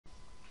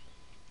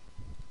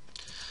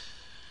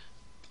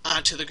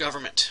on to the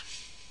government.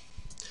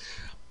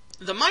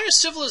 The Maya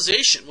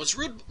civilization was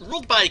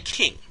ruled by a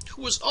king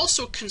who was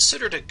also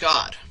considered a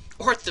god,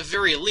 or at the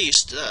very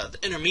least, the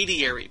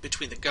intermediary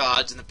between the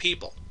gods and the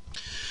people.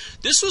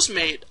 This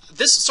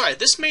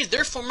made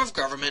their form of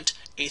government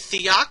a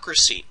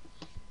theocracy.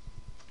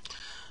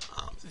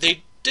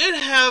 They did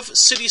have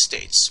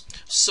city-states,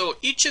 so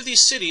each of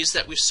these cities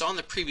that we saw in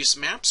the previous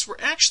maps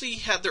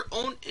had their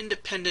own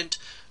independent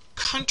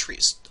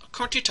countries,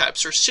 country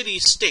types, or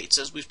city-states,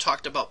 as we've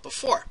talked about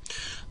before,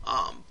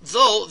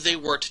 though they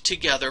worked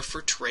together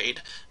for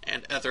trade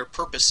and other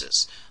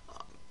purposes.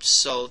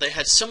 So they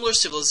had similar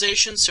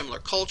civilizations, similar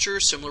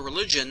cultures, similar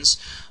religions,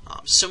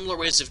 similar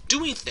ways of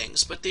doing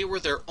things, but they were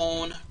their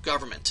own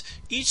government.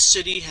 Each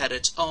city had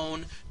its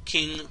own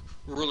king,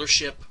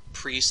 rulership,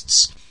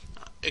 priests,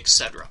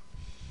 etc.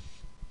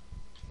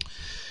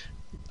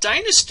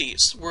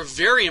 Dynasties were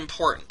very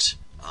important,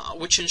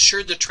 which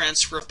ensured the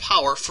transfer of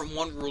power from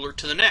one ruler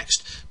to the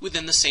next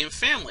within the same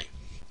family.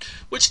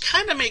 Which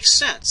kind of makes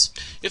sense.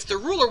 If the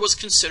ruler was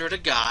considered a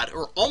god,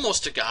 or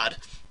almost a god,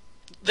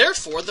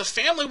 therefore the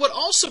family would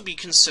also be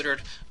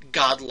considered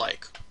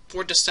godlike,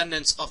 or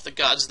descendants of the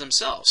gods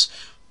themselves.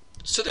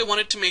 So they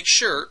wanted to make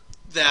sure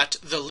that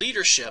the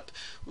leadership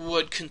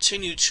would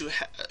continue to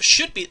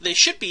they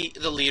should be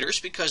the leaders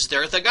because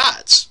they're the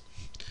gods,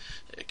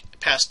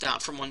 passed down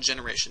from one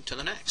generation to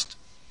the next.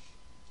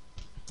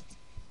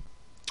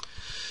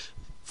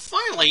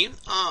 Finally,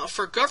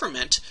 for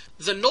government,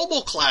 the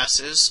noble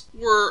classes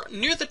were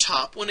near the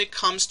top when it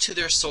comes to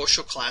their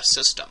social class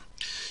system.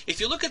 If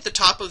you look at the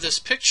top of this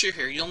picture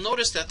here, you'll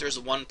notice that there's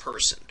one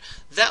person.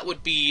 That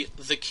would be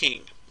the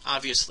king,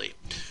 obviously.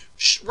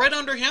 Right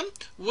under him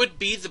would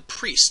be the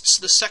priests,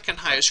 the second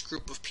highest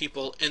group of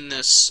people in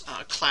this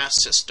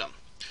class system.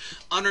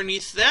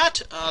 Underneath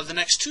that, the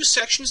next two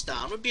sections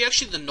down would be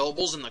actually the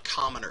nobles and the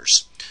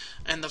commoners.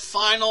 And the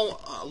final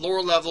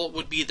lower level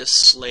would be the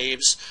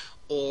slaves,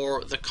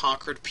 or the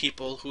conquered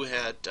people who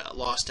had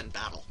lost in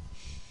battle.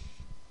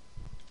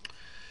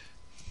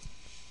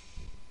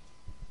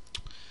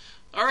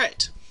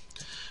 Alright,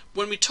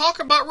 when we talk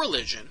about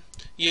religion,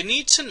 you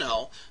need to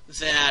know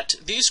that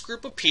these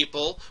group of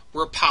people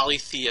were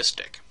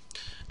polytheistic.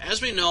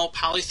 As we know,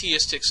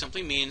 polytheistic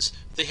simply means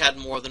they had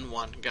more than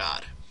one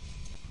god.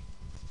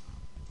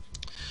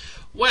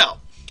 Well,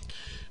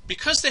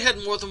 because they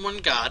had more than one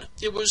god,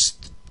 it was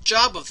the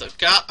job of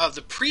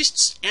the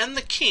priests and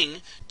the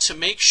king to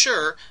make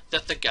sure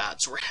that the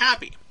gods were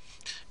happy.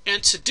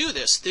 And to do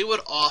this, they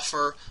would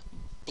offer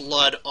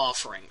blood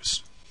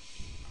offerings.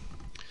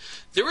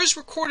 There is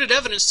recorded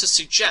evidence to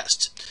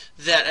suggest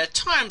that at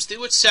times they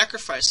would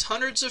sacrifice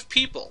hundreds of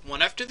people,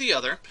 one after the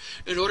other,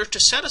 in order to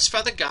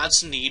satisfy the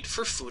gods' need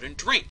for food and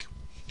drink.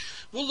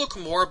 We'll look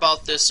more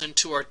about this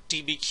into our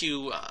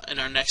DBQ in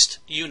our next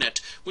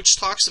unit, which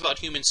talks about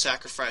human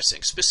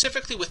sacrificing,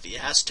 specifically with the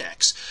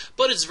Aztecs,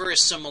 but it's very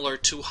similar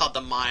to how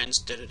the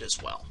Mayans did it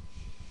as well.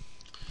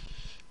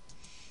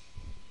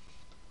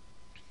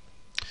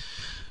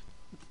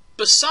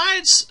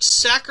 Besides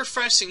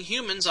sacrificing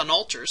humans on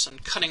altars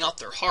and cutting out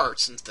their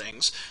hearts and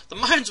things, the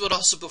Mayans would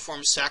also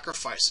perform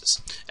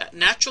sacrifices at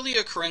naturally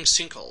occurring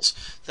sinkholes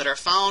that are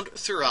found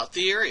throughout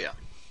the area.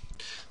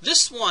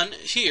 This one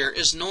here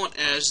is known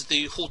as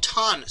the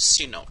Mayan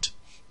Cenote.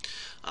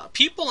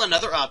 People and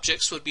other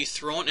objects would be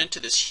thrown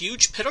into this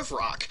huge pit of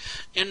rock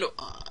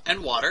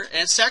and water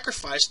and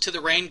sacrificed to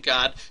the rain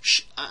god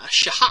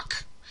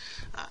Shahak.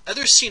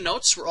 Other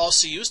cenotes were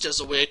also used as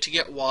a way to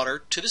get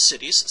water to the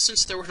cities,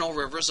 since there were no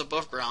rivers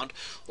above ground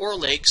or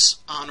lakes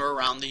on or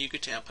around the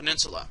Yucatan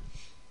Peninsula.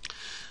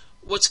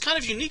 What's kind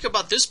of unique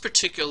about this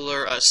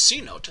particular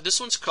cenote, this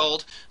one's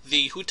called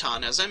the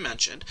Hutan, as I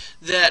mentioned,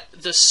 that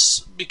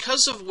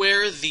because of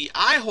where the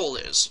eye hole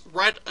is,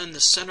 right in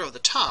the center of the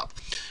top,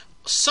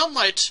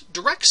 sunlight,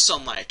 direct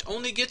sunlight,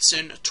 only gets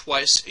in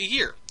twice a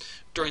year,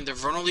 during the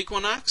vernal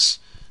equinox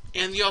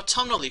and the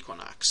autumnal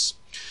equinox.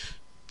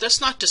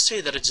 That's not to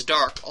say that it's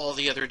dark all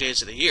the other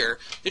days of the year,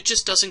 it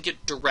just doesn't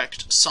get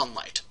direct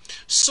sunlight.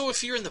 So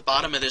if you're in the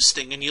bottom of this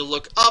thing and you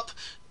look up,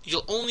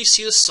 you'll only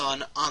see the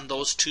sun on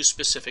those two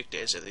specific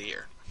days of the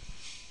year.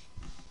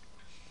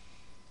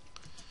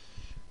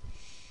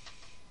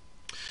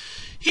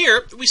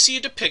 Here we see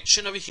a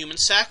depiction of a human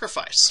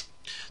sacrifice.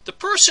 The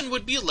person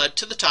would be led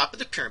to the top of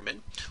the pyramid,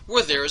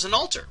 where there is an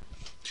altar.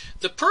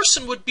 The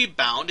person would be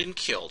bound and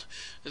killed.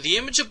 The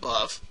image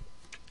above,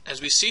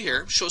 as we see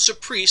here, shows a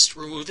priest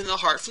removing the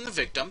heart from the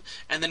victim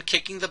and then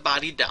kicking the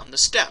body down the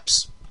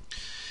steps.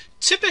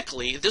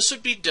 Typically, this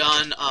would be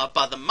done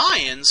by the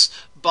Mayans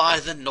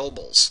by the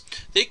nobles.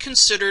 They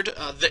considered,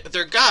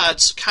 their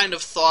gods kind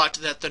of thought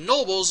that the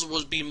nobles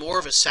would be more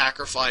of a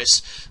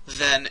sacrifice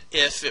than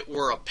if it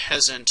were a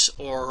peasant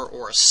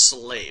or a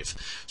slave.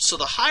 So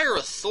the higher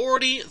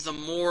authority, the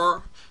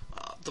more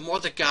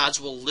the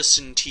gods will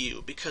listen to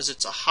you, because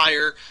it's a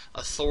higher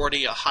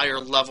authority, a higher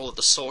level of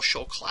the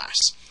social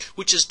class,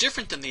 which is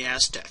different than the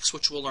Aztecs,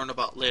 which we'll learn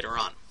about later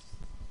on.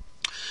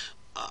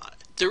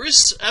 There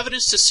is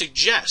evidence to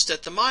suggest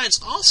that the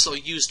Mayans also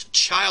used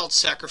child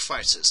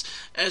sacrifices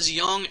as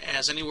young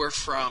as anywhere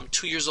from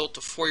 2 years old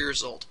to 4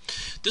 years old.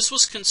 This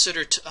was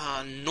considered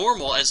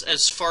normal,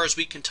 as far as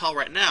we can tell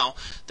right now,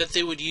 that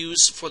they would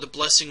use for the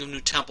blessing of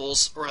new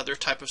temples or other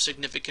type of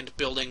significant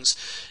buildings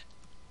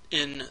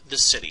in the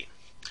city.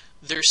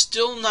 They're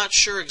still not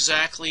sure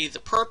exactly the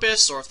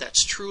purpose or if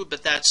that's true,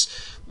 but that's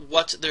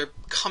what they're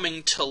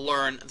coming to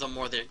learn the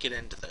more they get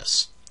into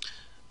this.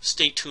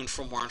 Stay tuned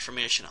for more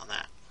information on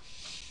that.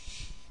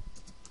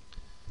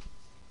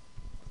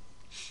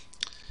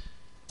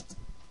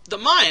 The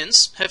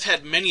Mayans have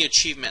had many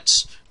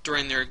achievements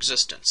during their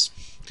existence.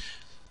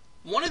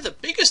 One of the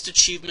biggest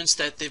achievements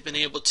that they've been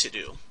able to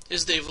do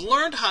is they've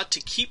learned how to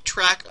keep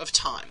track of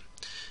time.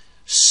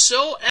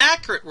 So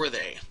accurate were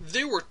they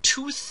were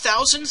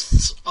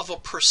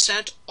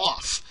 0.002%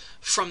 off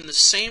from the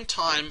same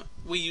time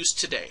we use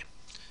today.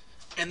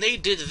 And they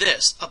did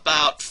this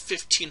about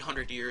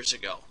 1,500 years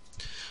ago.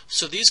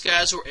 So these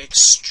guys were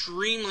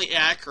extremely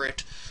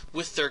accurate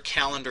with their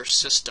calendar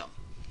system.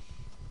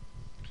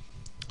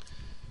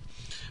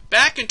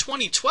 Back in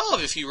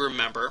 2012, if you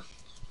remember,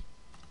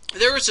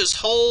 there was this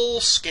whole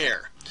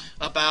scare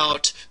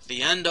about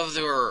the end of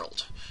the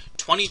world.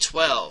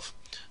 2012,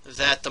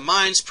 that the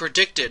Mayans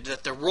predicted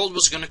that the world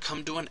was going to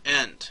come to an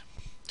end.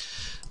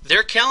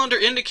 Their calendar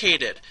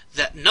indicated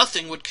that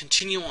nothing would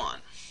continue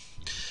on.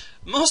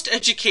 Most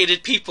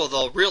educated people,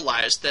 though,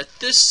 realized that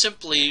this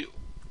simply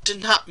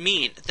did not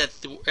mean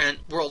that the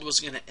world was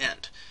going to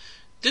end.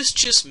 This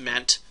just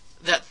meant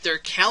that their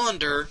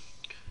calendar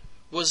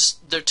was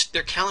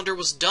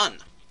done.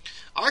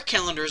 Our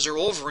calendars are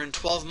over in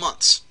 12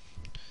 months.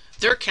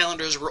 Their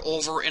calendars were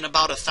over in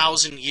about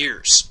 1,000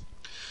 years.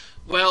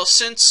 Well,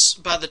 since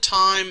by the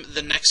time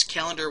the next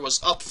calendar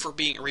was up for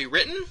being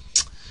rewritten,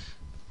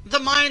 the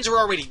Mayans were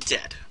already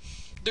dead.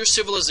 Their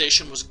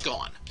civilization was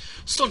gone.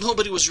 So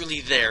nobody was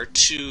really there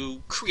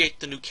to create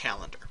the new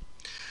calendar.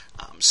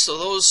 So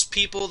those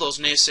people, those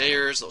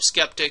naysayers, those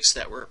skeptics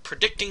that were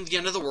predicting the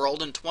end of the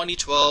world in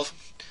 2012,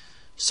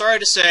 sorry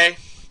to say,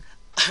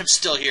 I'm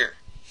still here.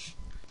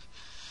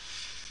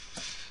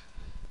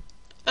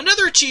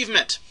 Another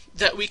achievement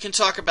that we can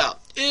talk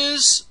about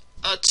is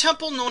a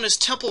temple known as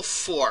Temple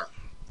 4.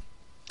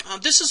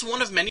 This is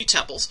one of many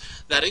temples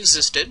that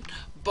existed,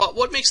 but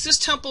what makes this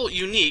temple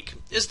unique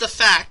is the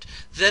fact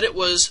that it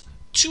was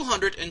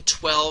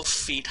 212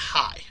 feet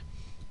high.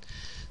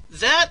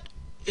 That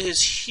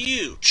is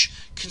huge,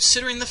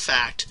 considering the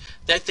fact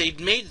that they'd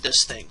made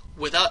this thing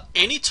without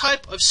any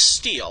type of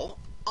steel,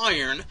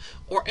 iron,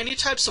 or any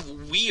types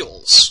of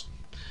wheels.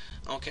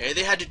 Okay,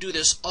 they had to do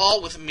this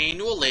all with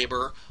manual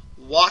labor,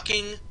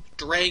 walking,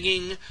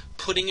 dragging,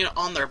 putting it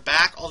on their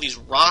back, all these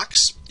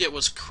rocks. It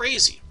was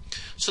crazy.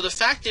 So the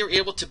fact they were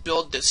able to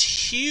build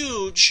this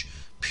huge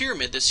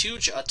pyramid, this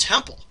huge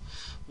temple,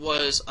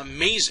 was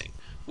amazing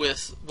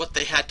with what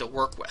they had to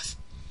work with.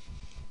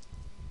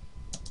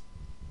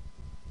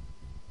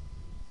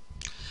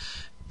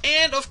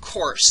 And of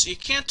course, you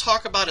can't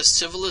talk about a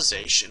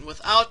civilization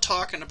without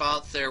talking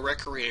about their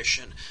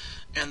recreation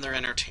and their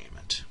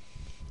entertainment.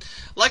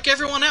 Like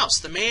everyone else,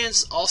 the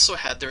Mayans also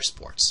had their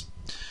sports.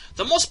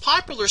 The most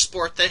popular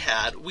sport they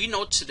had, we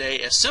know today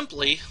as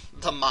simply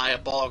the Maya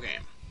ball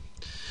game.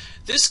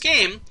 This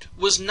game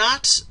was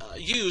not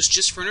used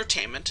just for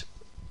entertainment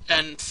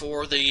and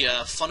for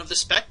the fun of the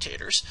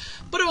spectators,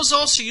 but it was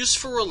also used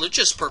for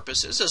religious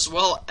purposes as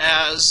well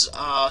as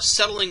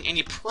settling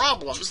any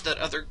problems that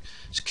other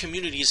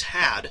communities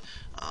had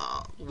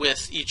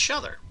with each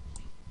other.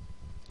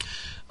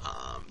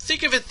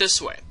 Think of it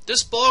this way.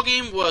 This ball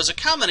game was a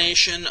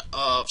combination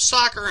of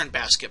soccer and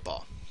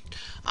basketball.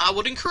 I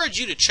would encourage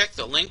you to check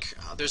the link.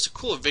 There's a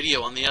cool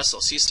video on the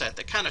SLC site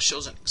that kind of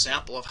shows an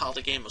example of how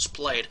the game was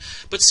played.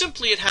 But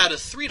simply it had a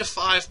 3 to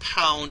 5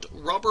 pound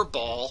rubber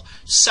ball,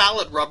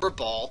 solid rubber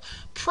ball,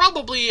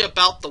 probably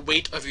about the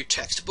weight of your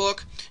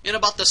textbook and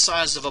about the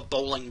size of a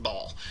bowling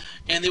ball.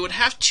 And they would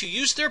have to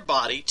use their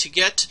body to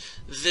get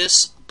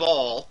this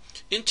ball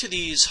into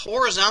these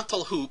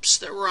horizontal hoops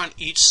that were on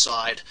each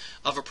side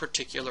of a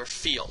particular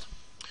field.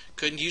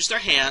 Couldn't use their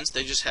hands,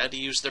 they just had to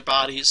use their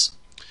bodies.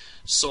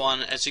 So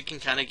on, as you can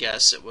kind of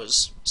guess, it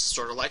was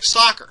sort of like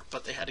soccer,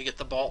 but they had to get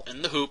the ball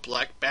in the hoop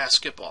like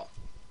basketball.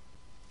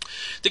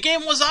 The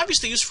game was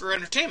obviously used for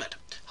entertainment.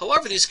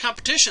 However, these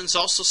competitions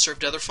also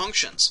served other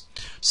functions.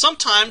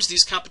 Sometimes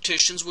these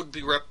competitions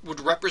would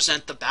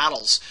represent the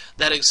battles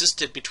that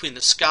existed between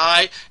the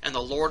sky and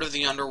the Lord of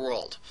the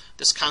Underworld,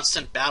 this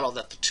constant battle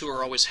that the two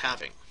are always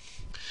having.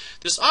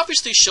 This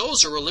obviously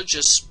shows a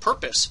religious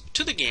purpose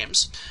to the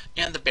games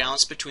and the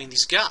balance between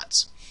these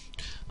gods.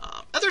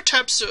 Other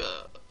types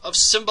of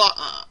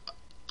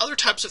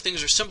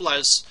things or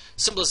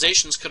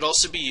symbolizations could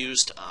also be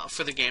used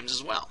for the games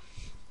as well.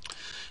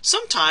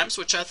 Sometimes,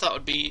 which I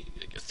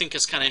think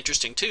is kind of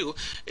interesting too,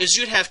 is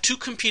you'd have two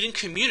competing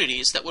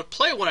communities that would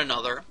play one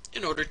another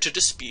in order to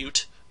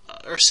dispute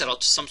or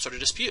settle some sort of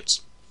disputes.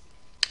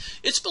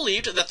 It's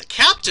believed that the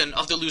captain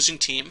of the losing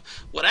team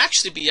would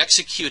actually be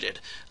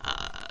executed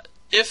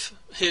if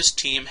his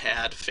team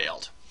had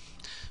failed.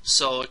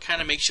 So it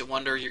kind of makes you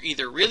wonder, you're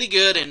either really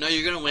good and know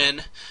you're going to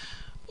win,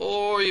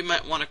 or you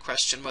might want to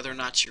question whether or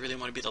not you really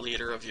want to be the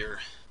leader of your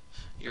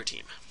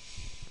team.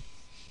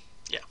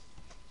 Yeah.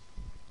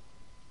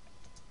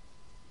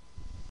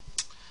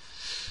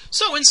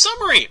 So in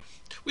summary,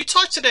 we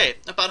talked today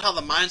about how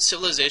the Mayan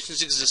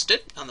civilizations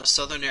existed on the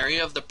southern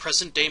area of the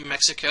present-day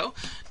Mexico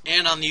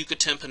and on the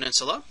Yucatan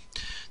Peninsula,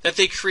 that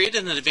they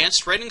created an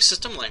advanced writing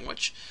system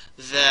language,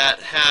 that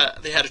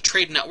they had a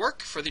trade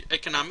network for the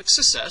economic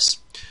success,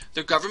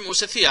 their government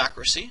was a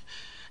theocracy,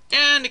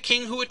 and a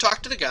king who would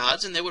talk to the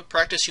gods, and they would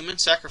practice human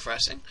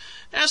sacrificing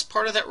as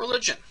part of that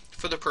religion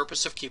for the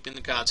purpose of keeping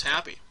the gods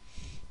happy.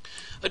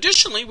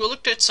 Additionally, we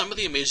looked at some of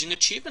the amazing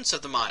achievements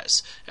of the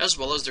Mayas, as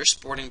well as their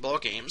sporting ball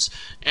games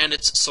and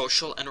its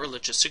social and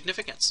religious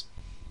significance.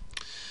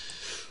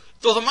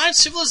 Though the Mayan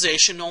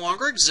civilization no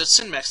longer exists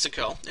in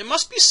Mexico, it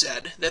must be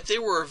said that they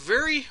were a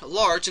very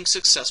large and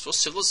successful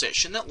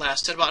civilization that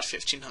lasted about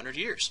 1,500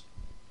 years.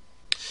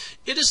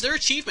 It is their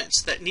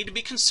achievements that need to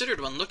be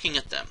considered when looking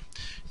at them.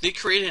 They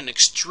created an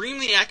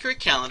extremely accurate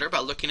calendar by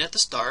looking at the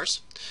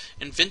stars,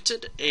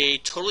 invented a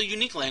totally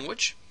unique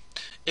language,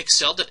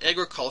 excelled at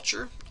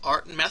agriculture,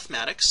 art, and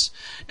mathematics,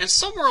 and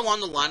somewhere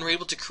along the line were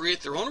able to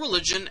create their own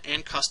religion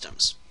and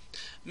customs.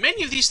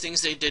 Many of these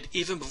things they did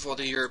even before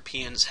the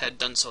Europeans had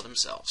done so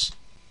themselves.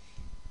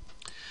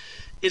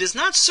 It is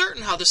not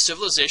certain how this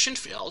civilization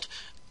failed,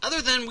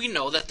 other than we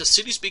know that the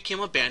cities became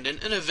abandoned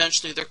and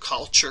eventually their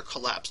culture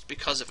collapsed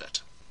because of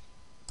it.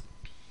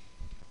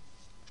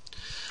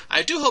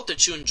 I do hope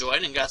that you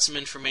enjoyed and got some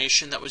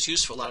information that was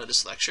useful out of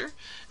this lecture.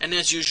 And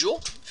as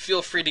usual,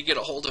 feel free to get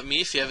a hold of me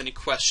if you have any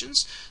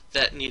questions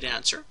that need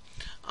answer.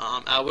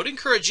 I would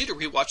encourage you to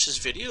rewatch this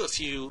video if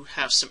you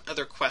have some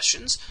other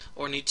questions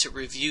or need to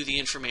review the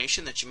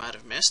information that you might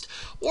have missed.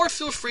 Or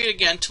feel free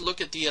again to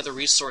look at the other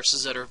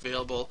resources that are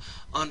available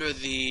under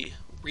the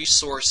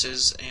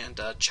resources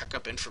and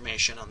checkup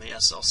information on the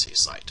SLC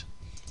site.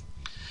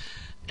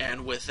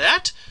 And with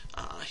that,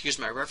 here's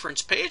my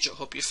reference page. I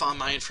hope you found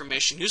my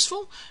information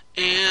useful.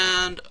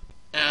 And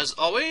as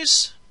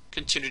always,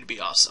 continue to be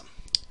awesome.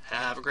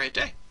 Have a great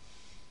day.